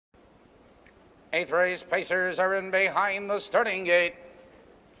Eighth race pacers are in behind the starting gate.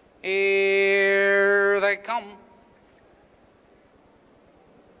 Here they come.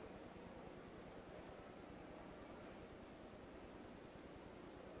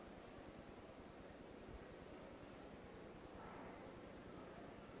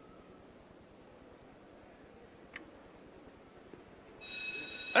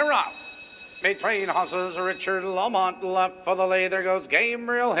 They're off. Between horses, Richard Lamont left for the lead. There goes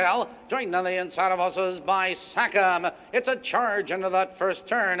Gabriel Hill, joined on the inside of horses by Sackham. It's a charge into that first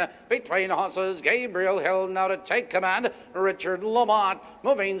turn. Between horses, Gabriel Hill now to take command. Richard Lamont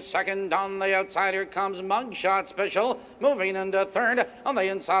moving second on the outside. Here comes Mugshot Special moving into third. On the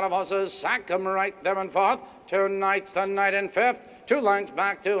inside of horses, Sackham right there in fourth. Two Knights the Knight in fifth. 2 lengths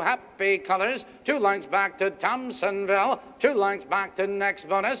back to Happy Colors, 2 lengths back to Thompsonville, 2 lengths back to Next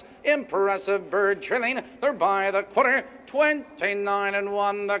Bonus. Impressive Bird trailing. They're by the quarter. 29 and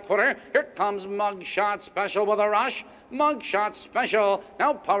 1 the quarter. Here comes Mugshot Special with a rush. Mugshot Special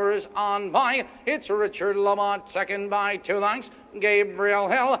now powers on by. It's Richard Lamont second by 2 lengths. Gabriel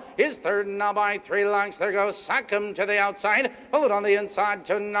Hill is third now by 3 lengths. There goes Sackham to the outside. Followed on the inside,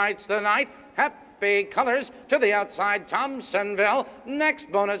 Tonight's the Night. Happy Colors to the outside, Thompsonville.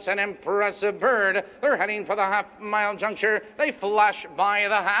 Next Bonus, an Impressive Bird. They're heading for the half-mile juncture. They flash by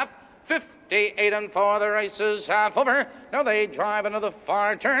the half. 58 and 4, the race is half over. Now they drive into the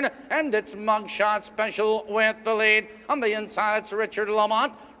far turn, and it's Mugshot Special with the lead. On the inside, it's Richard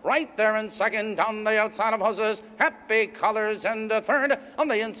Lamont. Right there in second, on the outside of horses, Happy Colors into third. On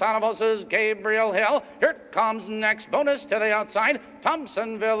the inside of horses, Gabriel Hill. Here comes Next Bonus to the outside.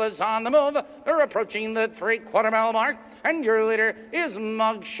 Thompsonville is on the move. They're approaching the 3/4 mile mark. And your leader is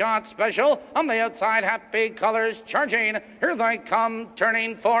Mugshot Special. On the outside, Happy Colors charging. Here they come,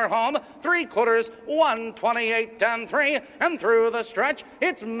 turning for home. 3/4, 1:28 and 3. And through the stretch,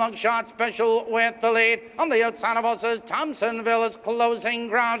 it's Mugshot Special with the lead. On the outside of horses, Thompsonville is closing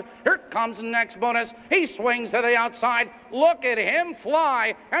ground. Here comes Next Bonus. He swings to the outside. Look at him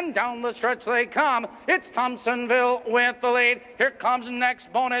fly. And down the stretch they come. It's Thompsonville with the lead. Here comes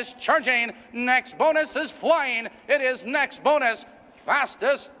Next Bonus charging. Next Bonus is flying. It is Next Bonus,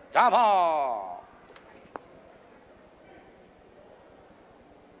 fastest of all.